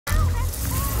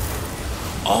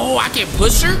Oh, I can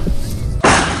push her?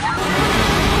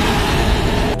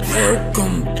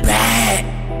 Welcome back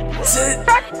to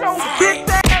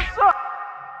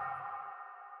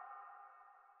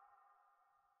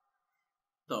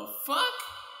the fuck?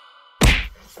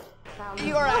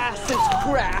 Your ass is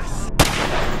grass.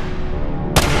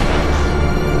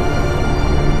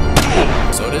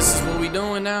 So this is what we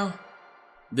doing now?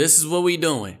 This is what we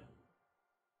doing.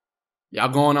 Y'all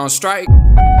going on strike?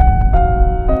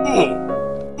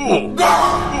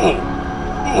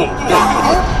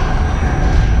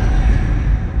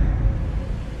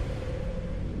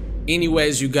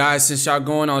 Anyways, you guys, since y'all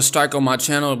going on strike on my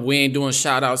channel, we ain't doing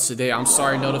shout outs today. I'm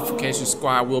sorry, Notification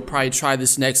Squad. We'll probably try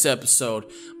this next episode.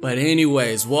 But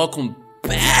anyways, welcome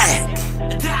back.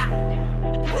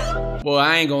 Well,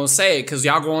 I ain't gonna say it because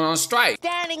y'all going on strike.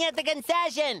 Standing at the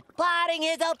concession, plotting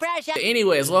his oppression.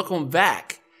 Anyways, welcome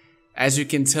back. As you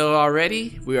can tell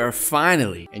already, we are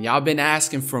finally, and y'all been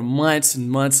asking for months and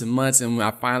months and months, and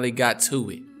I finally got to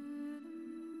it.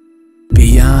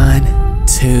 Beyond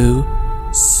Two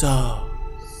Souls.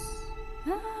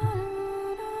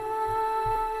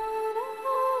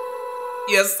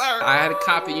 Yes, sir. I had a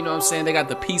copy, you know what I'm saying? They got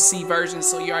the PC version,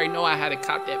 so you already know I had to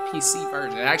cop that PC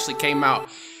version. It actually came out.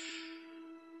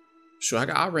 Sure,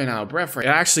 I ran out of breath. It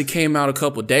actually came out a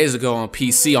couple days ago on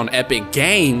PC on Epic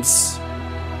Games.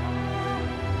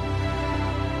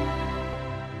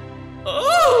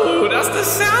 Oh, that's the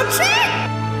soundtrack.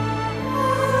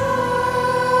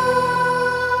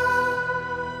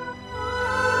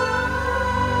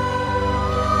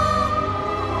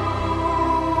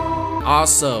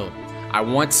 Also, I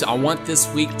want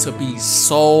this week to be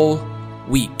Soul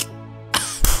Week.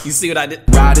 You see what I did?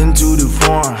 Right into the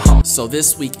farm. So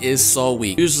this week is Soul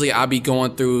Week. Usually I'll be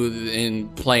going through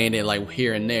and playing it like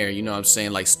here and there, you know what I'm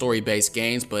saying, like story-based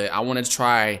games, but I want to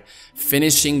try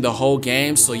finishing the whole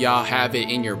game so y'all have it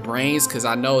in your brains, because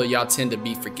I know y'all tend to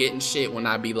be forgetting shit when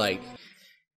I be like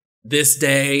this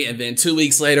day and then 2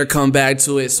 weeks later come back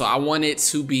to it. So I want it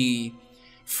to be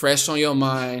fresh on your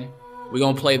mind. We're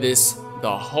gonna play this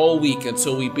the whole week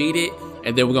until we beat it,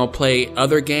 and then we're gonna play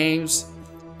other games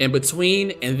in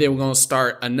between, and then we're gonna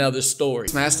start another story.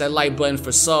 Smash that like button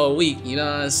for Soul Week, you know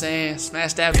what I'm saying?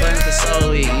 Smash that button for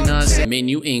Soul Week, you know what I'm saying?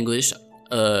 Menu English,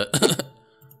 so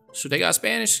they got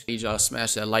Spanish? Need y'all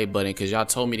smash that like button, cause y'all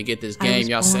told me to get this game.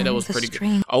 Y'all said it was pretty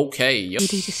good. Okay, yo. To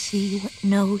see what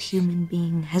no human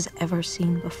being has ever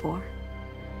seen before.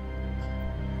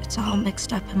 It's all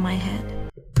mixed up in my head.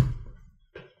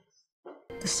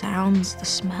 The sounds, the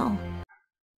smell.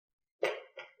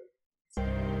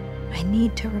 I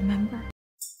need to remember.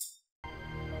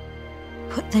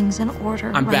 Put things in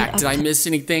order. I'm back. Did I miss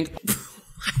anything? I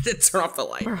had to turn off the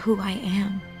light. For who I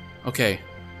am. Okay.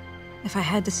 If I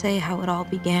had to say how it all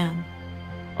began.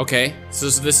 Okay. So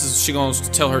this is, she gonna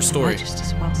tell her story. I just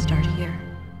as well start here.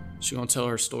 She gonna tell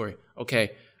her story.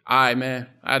 Okay. Alright, man.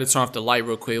 I had to turn off the light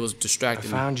real quick. It was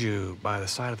distracting. I found you by the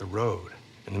side of the road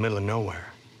in the middle of nowhere.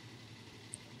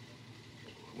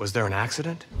 Was there an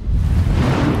accident?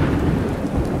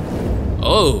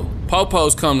 Oh,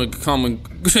 Popo's coming. Them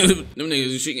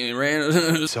niggas shit getting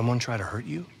ran. Someone try to hurt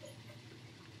you?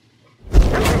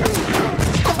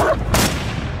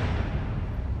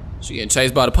 She getting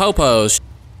chased by the Popos.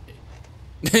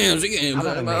 Damn, she getting How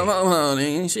about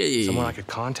by shit. Someone I could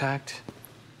contact?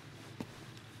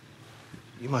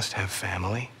 You must have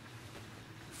family,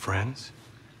 friends.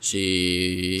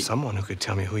 Someone who could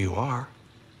tell me who you are.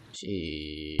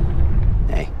 Hey.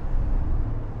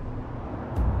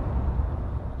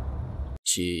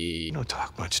 You don't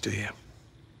talk much, do you?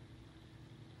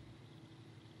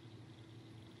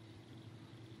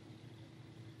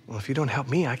 Well, if you don't help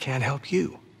me, I can't help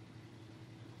you.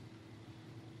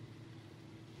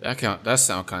 That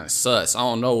sound kind of sus. I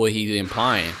don't know what he's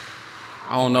implying.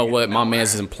 I don't know what my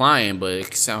man's implying, but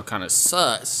it sound kind of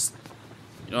sus.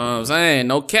 You know what I'm saying?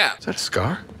 No cap. Is that a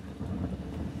scar?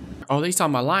 Oh, they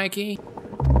talking about Lion King?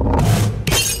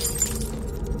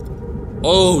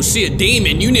 Oh, she a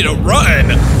demon. You need to run.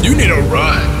 You need to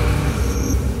run.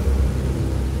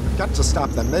 I've got to stop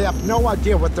them. They have no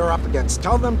idea what they're up against.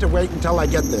 Tell them to wait until I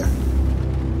get there.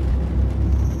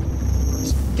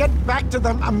 Just get back to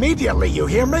them immediately, you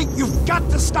hear me? You've got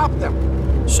to stop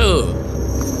them. Sure.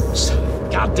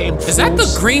 Goddamn fools. Is that the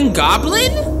Green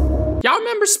Goblin? Y'all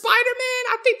remember Spider-Man?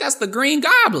 I think that's the Green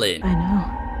Goblin. I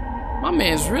know. My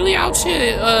man's really out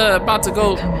shit, about to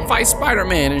go fight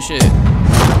Spider-Man and shit.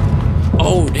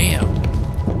 Oh, damn.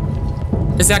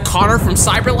 Is that Connor from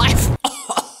Cyberlife?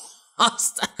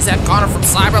 Is that Connor from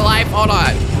Cyberlife? Hold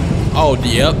on. Oh,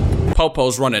 yep.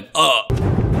 Popo's running up.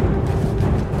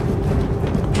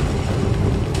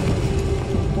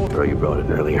 girl you brought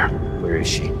in earlier. Where is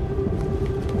she?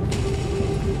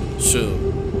 Shoot.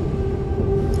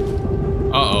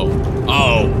 Uh-oh.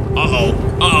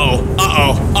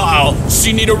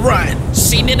 She need to run.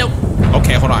 She need to...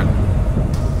 Okay, hold on.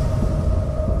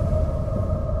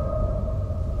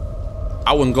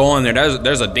 I wouldn't go in there.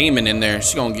 There's a demon in there.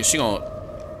 She gonna...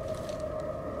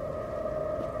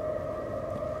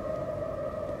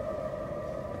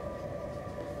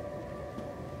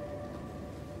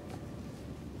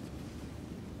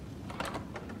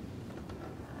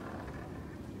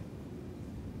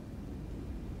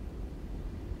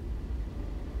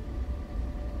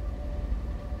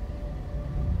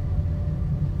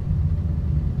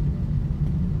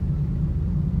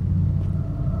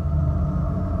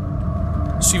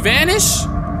 She vanished?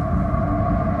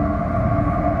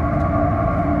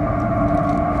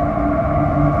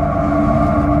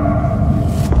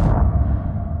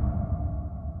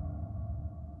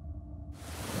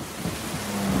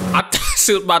 I thought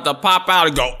she was about to pop out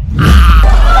and go.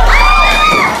 Ah!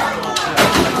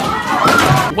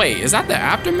 Wait, is that the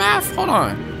aftermath? Hold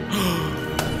on.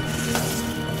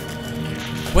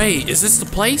 Wait, is this the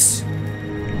place?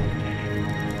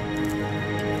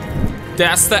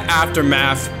 That's the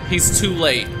aftermath. He's too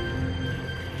late.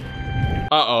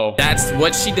 Uh-oh. That's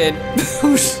what she did.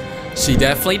 She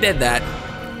definitely did that.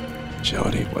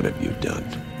 Jody, what have you done?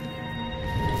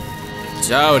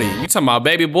 Jody, you talking about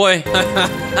baby boy?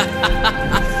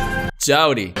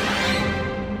 Jody.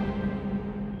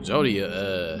 Jody,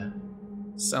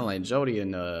 sound like Jody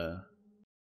and,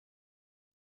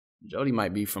 Jody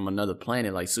might be from another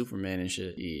planet like Superman and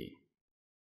shit. Yeah.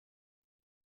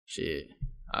 Shit.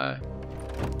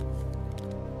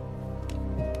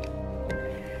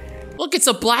 Look, it's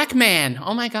a black man.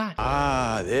 Oh my God.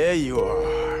 Ah, there you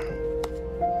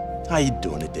are. How you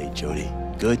doing today, Jody?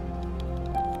 Good?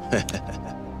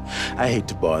 I hate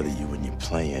to bother you when you're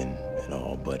playing and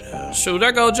all, but shoot,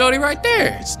 there go Jody right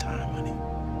there. It's time, honey.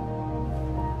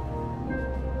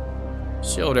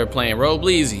 She over there playing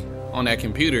Roblox on that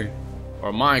computer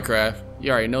or Minecraft.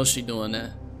 You already know she doing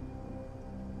that.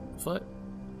 What?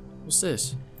 What's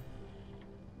this?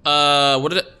 What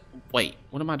did it? Wait,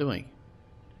 what am I doing?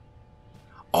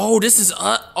 Oh, this is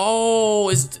oh,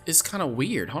 it's kind of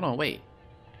weird. Hold on, wait.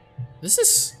 This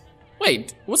is,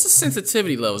 wait, what's the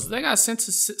sensitivity levels? They got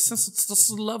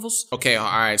sensitivity levels? Okay, all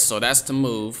right, so that's the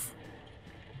move.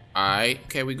 All right,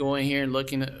 okay, we go in here and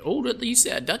looking at, oh, you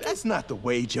said duck. That's not the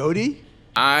way, Jody.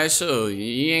 All right, so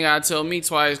you ain't gotta tell me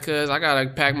twice, cause I gotta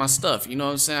pack my stuff. You know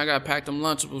what I'm saying? I gotta pack them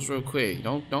Lunchables real quick.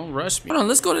 Don't rush me. Hold on,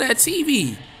 let's go to that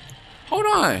TV. Hold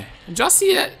on, did y'all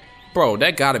see that? Bro,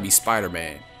 that gotta be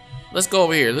Spider-Man. Let's go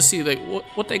over here. Let's see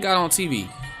what they got on TV.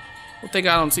 What they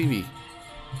got on TV?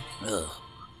 Ugh.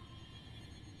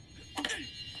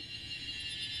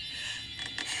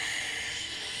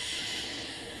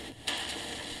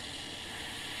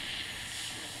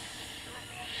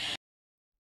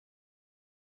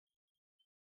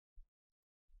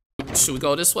 Should we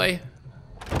go this way?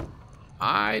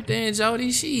 Alright then,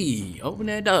 Jody. She open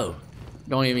that door.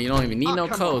 You don't even need no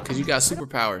code because you got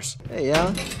superpowers. Hey,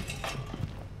 Alan.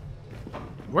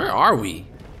 Where are we?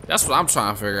 That's what I'm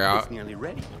trying to figure out. It's nearly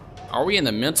ready. Are we in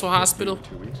the mental hospital?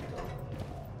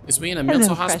 Is we in a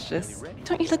mental hospital? Precious.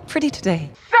 Don't you look pretty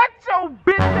today? Shut your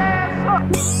bitch ass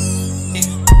up!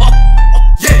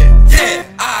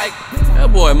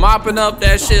 That boy mopping up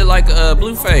that shit like a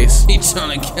Blueface. He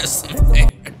trying to get some air.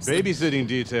 Babysitting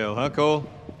detail, huh, Cole?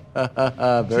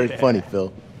 Very funny,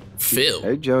 Phil. Phil.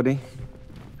 Hey, Jody.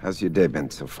 How's your day been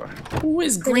so far? Who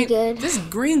is Green? This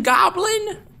Green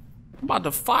Goblin? I'm about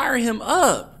to fire him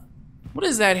up. What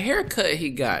is that haircut he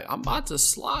got? I'm about to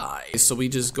slide. So we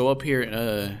just go up here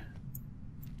and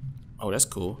oh, that's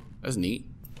cool. That's neat.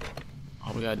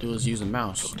 All we gotta do is use a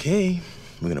mouse. Okay,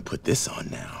 we're gonna put this on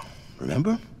now.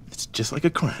 Remember? It's just like a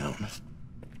crown.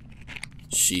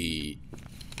 She.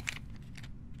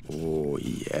 Oh,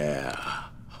 yeah.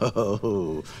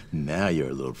 Oh, now you're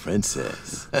a little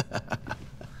princess.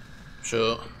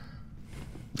 Sure.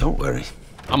 Don't worry.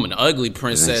 I'm an ugly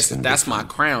princess. That's my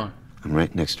crown. I'm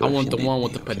right next door. I want the one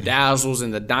with the pedazzles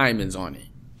and the diamonds on it.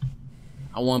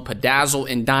 I want pedazzle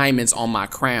and diamonds on my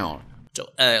crown.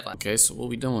 Okay, so what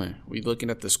we doing? We looking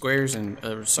at the squares and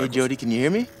circles? Hey, Jody, can you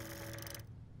hear me?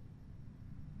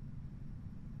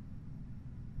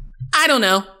 I don't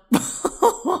know.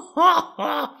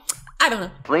 I don't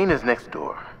know. Lena's next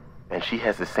door, and she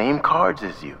has the same cards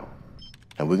as you.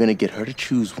 And we're gonna get her to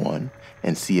choose one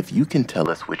and see if you can tell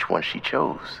us which one she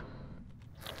chose.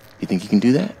 You think you can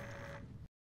do that?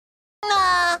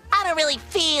 Nah, I don't really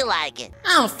feel like it.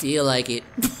 I don't feel like it.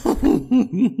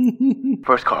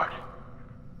 First card.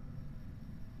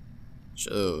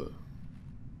 Sure.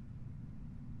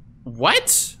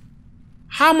 What?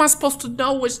 How am I supposed to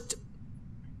know which?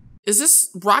 Is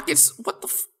this rockets? What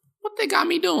they got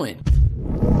me doing?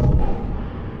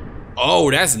 Oh,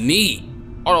 that's neat.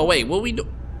 Oh no, wait, what we do?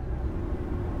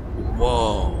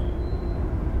 Whoa.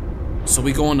 So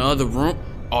we go in the other room?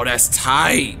 Oh, that's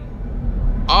tight.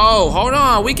 Oh, hold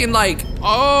on. We can like,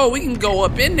 oh, we can go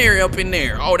up in there.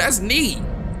 Oh, that's neat.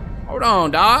 Hold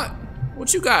on, dog.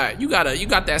 What you got? You got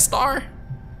that star?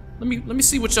 Let me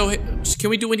see what your,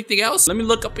 can we do anything else? Let me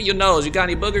look up in your nose. You got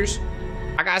any boogers?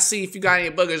 I gotta see if you got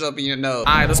any boogers up in your nose.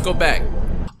 All right, let's go back.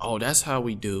 Oh, that's how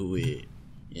we do it.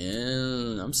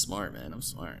 Yeah, I'm smart, man. I'm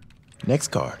smart. Next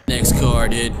card. Next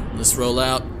card, dude. Let's roll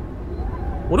out.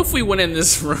 What if we went in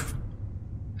this room?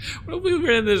 What if we were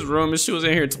in this room and she was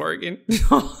in here twerking?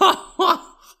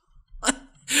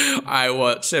 Alright,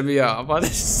 what? Check me out. I'm about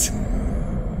this.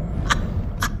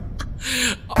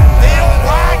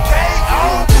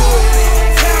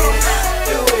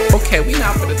 Okay, we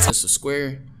not gonna touch the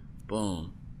square.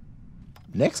 Boom.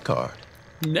 Next card.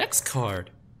 Next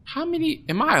card. How many?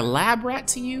 Am I a lab rat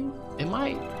to you? Am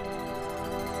I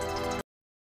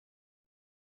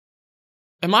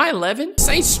 11? This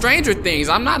ain't Stranger Things.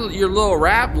 I'm not your little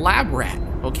lab rat,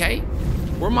 okay?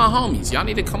 Where my homies? Y'all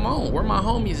need to come on. Where my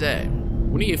homies at?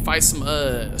 We need to fight some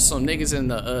niggas in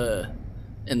the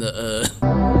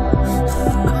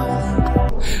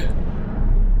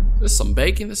This some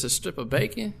bacon? This is a strip of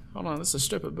bacon? Hold on, this is a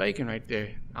strip of bacon right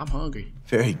there. I'm hungry.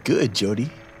 Very good,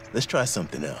 Jody. Let's try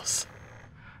something else.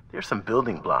 There's some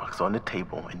building blocks on the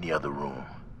table in the other room.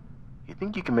 You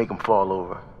think you can make them fall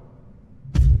over?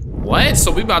 What?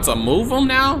 So we about to move them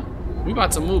now? We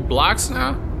about to move blocks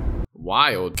now?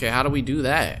 Wild. Okay, how do we do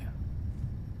that?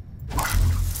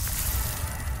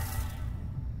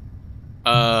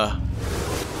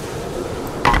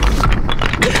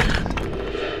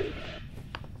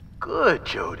 Good,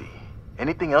 Jody.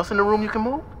 Anything else in the room you can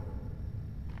move?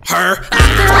 Her.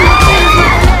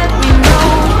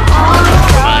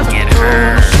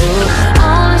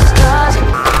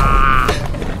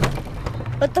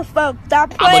 What the fuck? Stop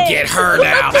playing. I'ma get her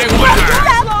now. I want her.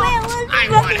 I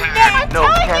want her. No,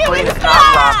 Kathleen, it's not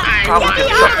locked. Probably just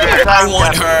shut your I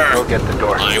want her. Go get the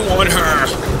door. I want her.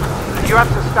 You have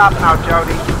to stop now,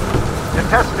 Jody. The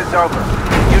test is over.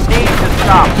 You need to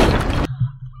stop.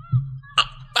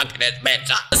 Fuck this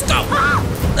bitch. Let's go.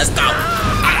 Let's go.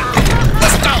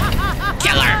 Let's go.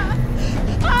 Kill her.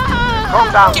 Calm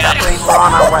down, Kathleen. We're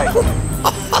on our way.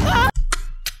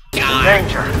 Kill her.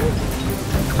 Danger.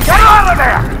 Get out of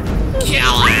there!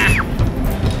 Kill her.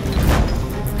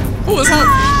 Who is her?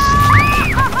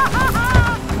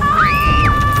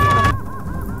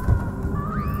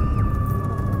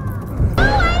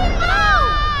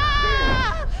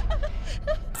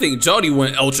 I think Jody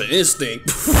went Ultra Instinct.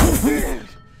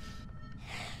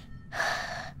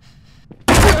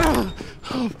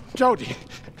 Jody.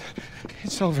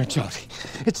 It's over, Jody.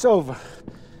 It's over.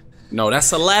 No,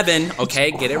 that's 11.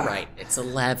 Okay, get it right. It's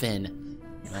 11.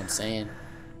 You know what I'm saying?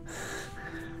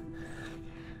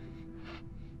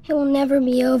 It will never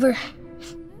be over.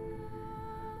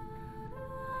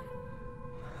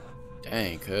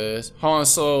 Dang, cuz. Hold on,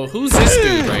 so who's this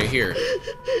dude right here?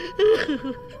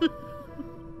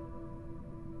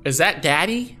 Is that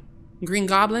Daddy? Green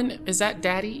Goblin? Is that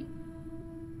Daddy?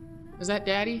 Is that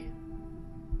Daddy?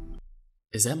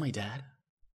 Is that my dad?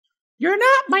 You're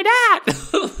not my dad!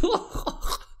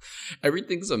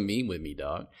 Everything's a meme with me,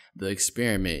 dog. The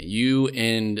experiment. You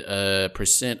and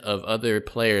 % of other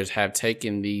players have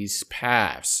taken these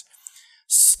paths.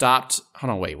 Stopped.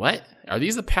 Hold on, wait, what? Are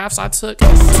these the paths I took?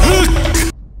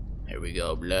 Here we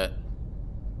go, blood.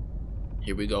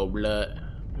 Here we go, blood.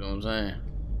 You know what I'm saying?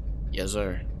 Yes,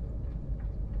 sir.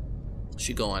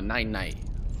 She going night-night.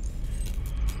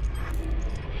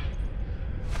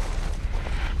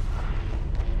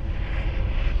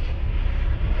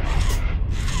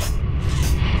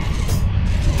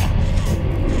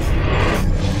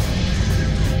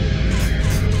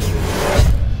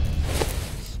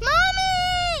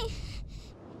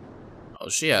 Oh,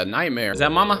 she had a nightmare. Is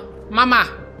that Mama? Mama!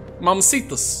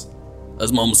 Mamacitas.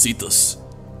 That's Mamacitas.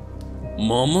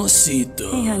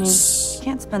 Mamacitas. Hey, honey.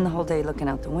 Can't spend the whole day looking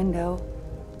out the window.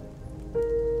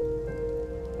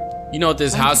 You know what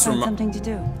this house something to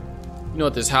do. You know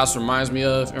what this house reminds me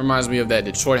of? It reminds me of that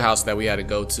Detroit house that we had to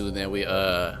go to. Then we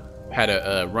had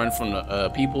to run from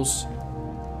the peoples.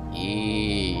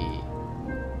 Yeah.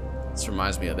 This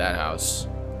reminds me of that house.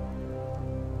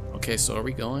 Okay, so are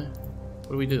we going?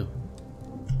 What do we do?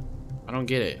 I don't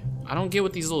get it. I don't get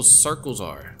what these little circles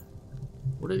are.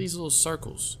 What are these little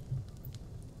circles?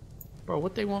 Bro,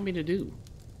 what they want me to do?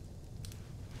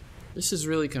 This is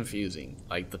really confusing.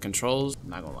 Like the controls, I'm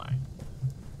not gonna lie.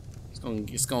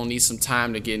 It's gonna need some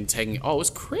time to get taken. Oh,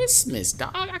 it's Christmas,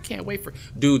 dog. I can't wait for,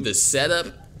 dude, the setup.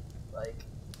 Like,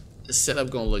 the setup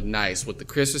gonna look nice with the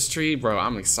Christmas tree, bro.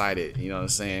 I'm excited. You know what I'm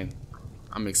saying?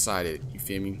 I'm excited. You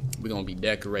feel me? We're gonna be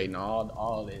decorating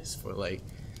all this for like,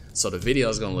 so the video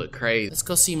is gonna look crazy. Let's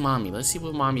go see mommy. Let's see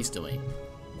what mommy's doing.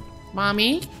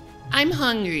 Mommy, I'm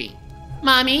hungry.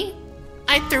 Mommy,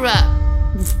 I threw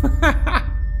up.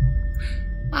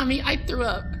 Mommy, I threw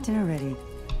up. Dinner ready.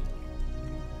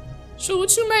 So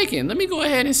what you making? Let me go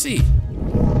ahead and see.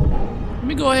 Let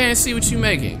me go ahead and see what you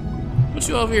making. What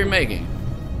you over here making?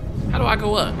 How do I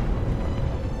go up?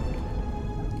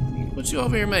 What you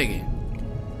over here making?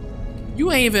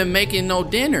 You ain't even making no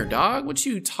dinner, dog. What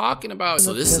you talking about?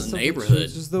 So this is a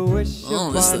neighborhood.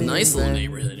 Oh, this is a nice little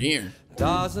neighborhood here.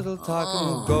 Alright,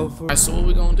 so what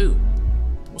we gonna do?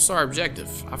 What's our objective?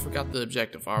 I forgot the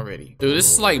objective already. Dude,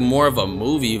 this is like more of a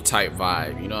movie type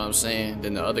vibe, you know what I'm saying,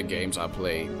 than the other games I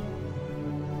played.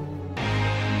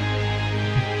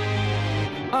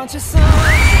 Aren't you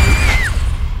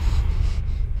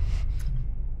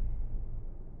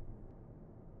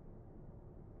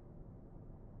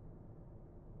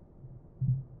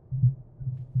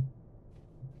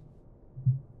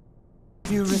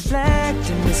You reflect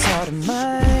in this heart of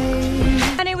mine.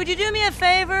 Honey, would you do me a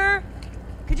favor?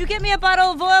 Could you get me a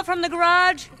bottle of oil from the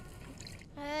garage?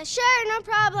 Sure, no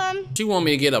problem. She want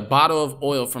me to get a bottle of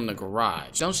oil from the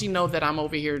garage. Don't she know that I'm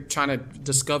over here trying to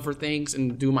discover things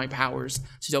and do my powers?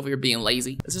 She's over here being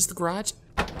lazy. Is this the garage?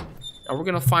 Are we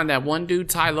gonna find that one dude,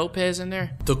 Ty Lopez, in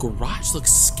there? The garage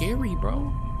looks scary,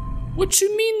 bro. What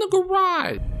you mean the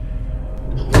garage?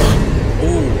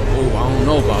 Oh, I don't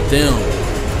know about them.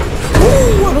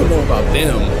 Ooh, I don't know about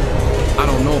them. I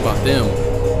don't know about them.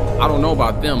 I don't know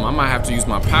about them. I might have to use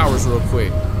my powers real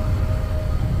quick.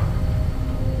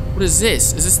 What is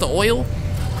this? Is this the oil?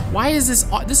 Why is this?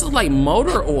 This is like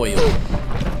motor oil.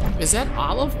 Is that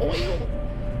olive oil?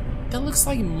 That looks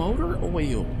like motor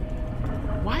oil.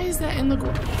 Why is that in the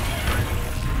ground?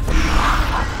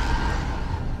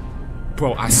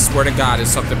 Bro, I swear to God, there's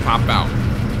something pop out.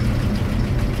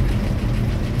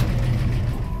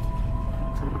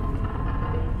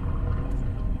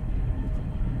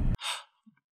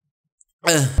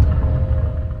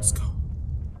 Let's go.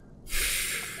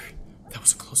 That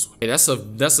was a close one. Hey, that's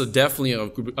definitely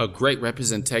a great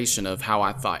representation of how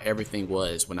I thought everything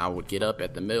was when I would get up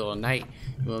at the middle of the night.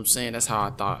 You know what I'm saying? That's how I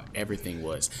thought everything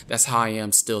was. That's how I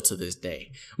am still to this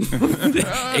day.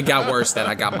 It got worse that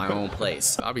I got my own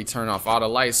place. I'll be turning off all the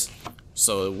lights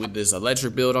so with this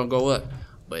electric bill don't go up.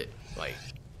 But like,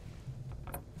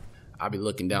 I'll be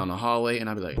looking down the hallway and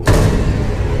I'll be like,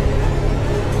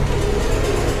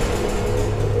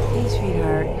 Hey,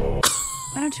 sweetheart.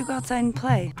 Why don't you go outside and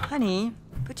play? Honey,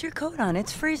 put your coat on.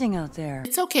 It's freezing out there.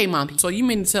 it's okay, mommy. So you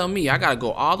mean to tell me I gotta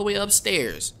go all the way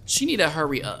upstairs? She need to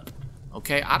hurry up.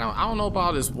 Okay, I don't know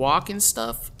about this walking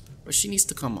stuff, but she needs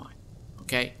to come on.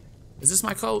 Okay, is this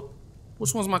my coat?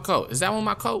 Which one's my coat? Is that one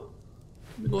my coat?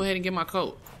 Let me go ahead and get my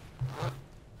coat.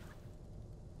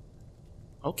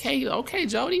 Okay,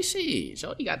 Jody.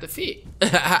 Jody got the fit.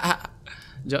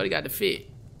 Jody got the fit.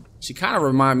 She kind of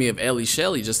remind me of Ellie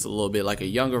Shelley just a little bit, like a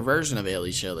younger version of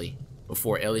Ellie Shelley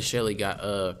before Ellie Shelley got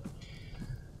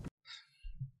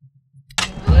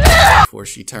before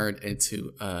she turned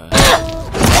into a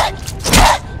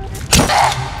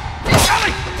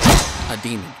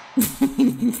demon.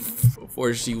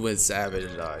 Before she went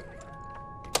savage, dog.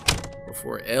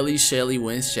 Before Ellie Shelley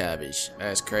went savage.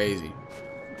 That's crazy.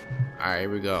 All right, here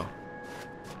we go.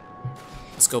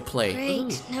 Let's go play.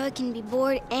 Great. Now it can be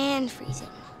bored and freezing.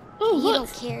 Oh, you look.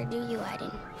 don't care, do you,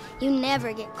 Aiden? You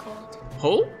never get cold.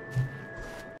 Who?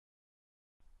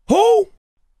 Who?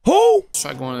 Who? Let's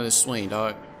try going to the swing,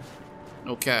 dog.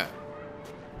 No cap.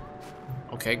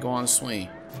 Okay, go on the swing.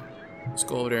 Let's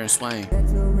go over there and swing.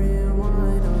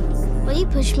 Will you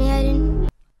push me, Aiden?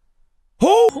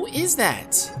 Who? Who is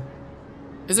that?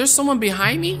 Is there someone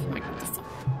behind me? Like, what the fuck?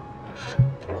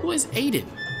 Who is Aiden?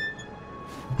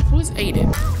 Who is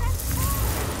Aiden?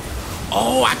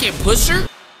 Oh, I can push her?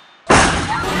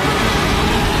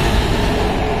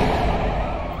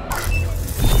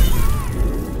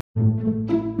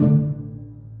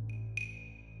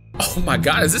 Oh my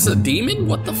God, is this a demon?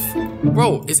 What the f?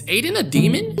 Bro, is Aiden a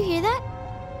demon? You hear that?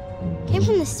 Came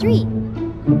from the street.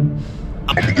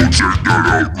 I'm gonna go check that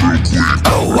out real quick.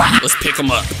 Oh, wow. Let's pick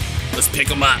him up. Let's pick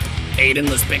him up. Aiden,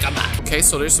 let's pick him up. Okay,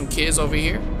 so there's some kids over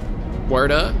here.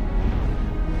 Word up.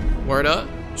 Word up.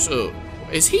 So,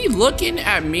 is he looking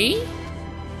at me?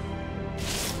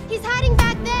 He's hiding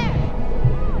back there.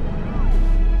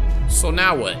 So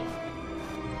now what?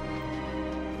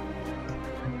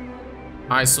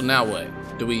 Alright, so now what?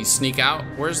 Do we sneak out?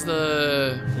 Where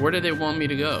did they want me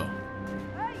to go?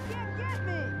 Hey, you can't get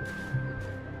me.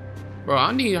 Bro,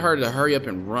 I need her to hurry up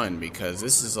and run because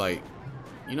this is like,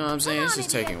 you know what I'm saying? This is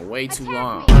taking way too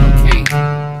long. Okay.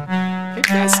 Hit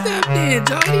that step then,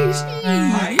 Johnny.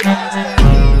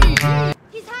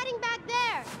 He's hiding back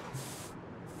there.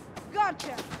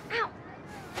 Gotcha. Ow.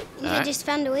 I just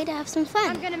found a way to have some fun.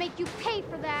 I'm gonna make you pay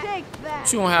for that. Take that.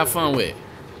 What you gonna have fun with?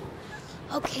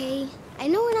 Okay, I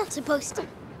know we're not supposed to.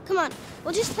 Come on,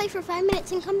 we'll just play for 5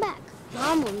 minutes and come back.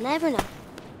 Mom will never know.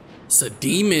 It's a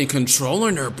demon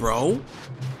controlling her, bro.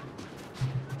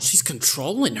 She's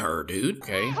controlling her, dude.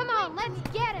 Okay. Come on, let's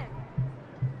get him.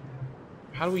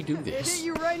 How do we do It this? hit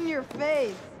you right in your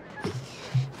face.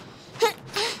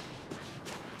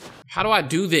 How do I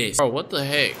do this? Bro, what the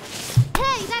heck?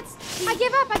 Hey,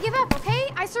 I give up, okay?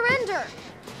 I surrender.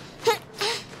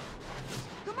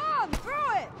 Come on,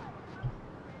 throw it.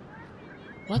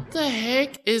 What the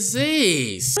heck is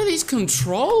this? What are these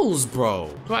controls, bro?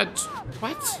 What? Stop.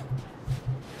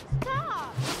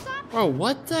 Bro,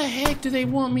 what the heck do they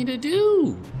want me to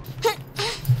do?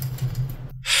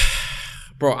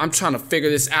 Bro, I'm trying to figure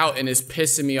this out and it's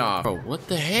pissing me off. Bro, what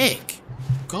the heck?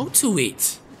 Go to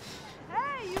it.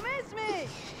 Hey, you missed me.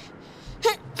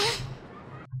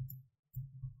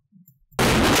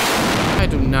 I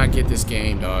do not get this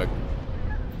game, dog.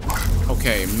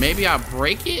 Okay, maybe I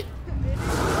break it?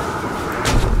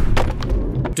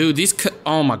 Dude,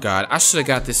 oh my god, I should have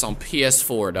got this on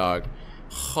PS4, dog.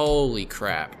 Holy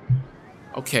crap.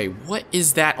 Okay, what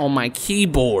is that on my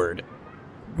keyboard?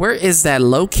 Where is that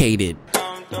located?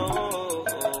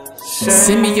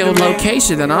 Send me your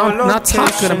location and I'm not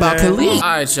talking about police.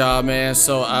 Alright, y'all, man.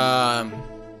 So,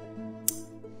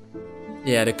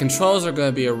 yeah, the controls are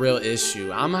gonna be a real issue.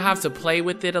 I'm gonna have to play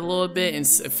with it a little bit and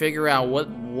figure out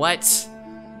what?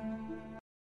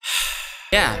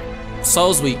 Yeah,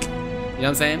 Souls Week. You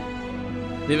know what I'm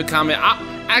saying? Leave a comment.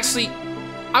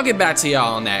 I'll get back to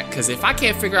y'all on that, because if I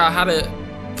can't figure out how to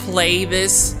play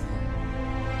this,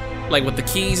 like with the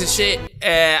keys and shit,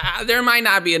 there might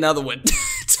not be another one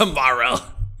tomorrow.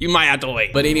 You might have to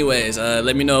wait. But anyways,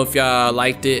 let me know if y'all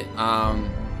liked it. Yeah,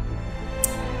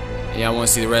 I want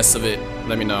to see the rest of it.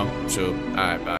 Let me know. Sure. All right, bye.